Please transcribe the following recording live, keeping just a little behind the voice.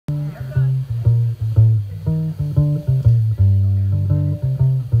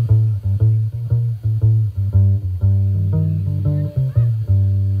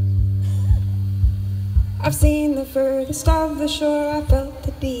I've seen the furthest of the shore, I felt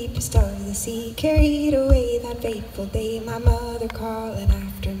the deepest of the sea, carried away that fateful day, my mother calling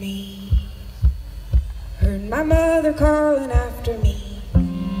after me. Heard my mother calling after me.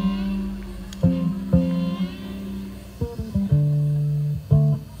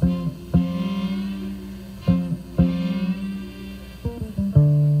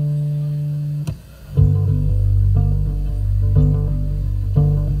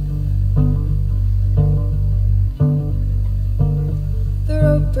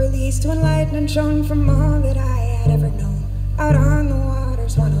 Released when lightning shone from all that I had ever known. Out on the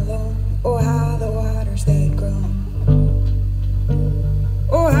waters, one alone. Oh, how the waters they had grown.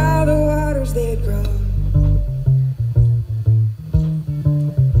 Oh, how the waters they had grown.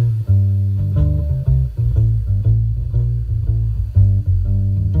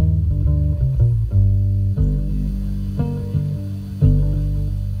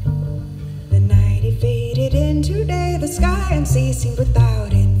 The night it faded into day, the sky and sea seemed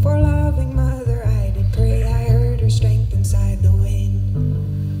without end. For loving mother I did pray, I heard her strength inside the wind.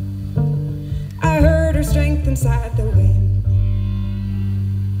 I heard her strength inside the wind.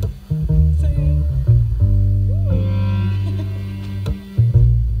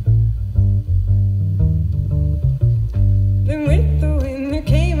 Then with the wind there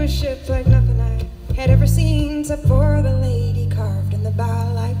came a ship like nothing I had ever seen, except for the lady carved in the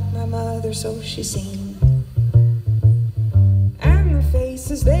bow like my mother, so she seemed.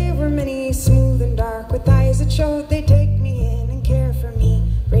 Faces, they were many, smooth and dark, with eyes that showed they'd take me in and care for me,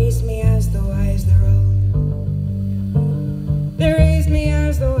 raised me as though I was their own. They raised me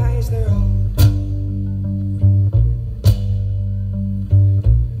as though I was their own.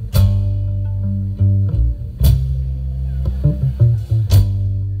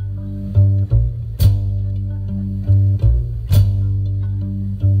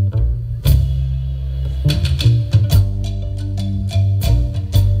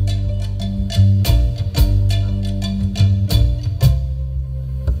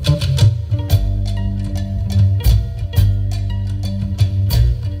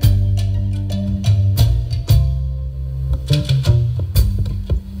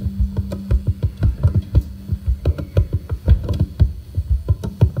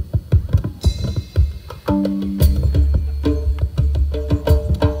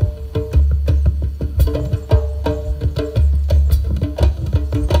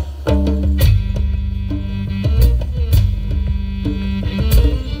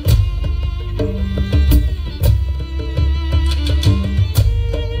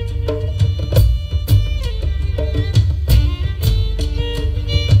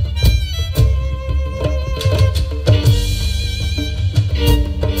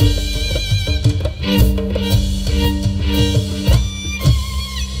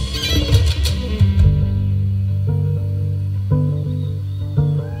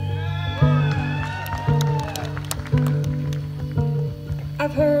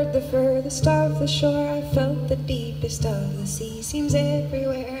 I've heard the furthest of the shore, I felt the deepest of the sea. Seems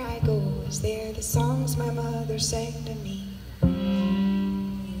everywhere I go is there the songs my mother sang to me.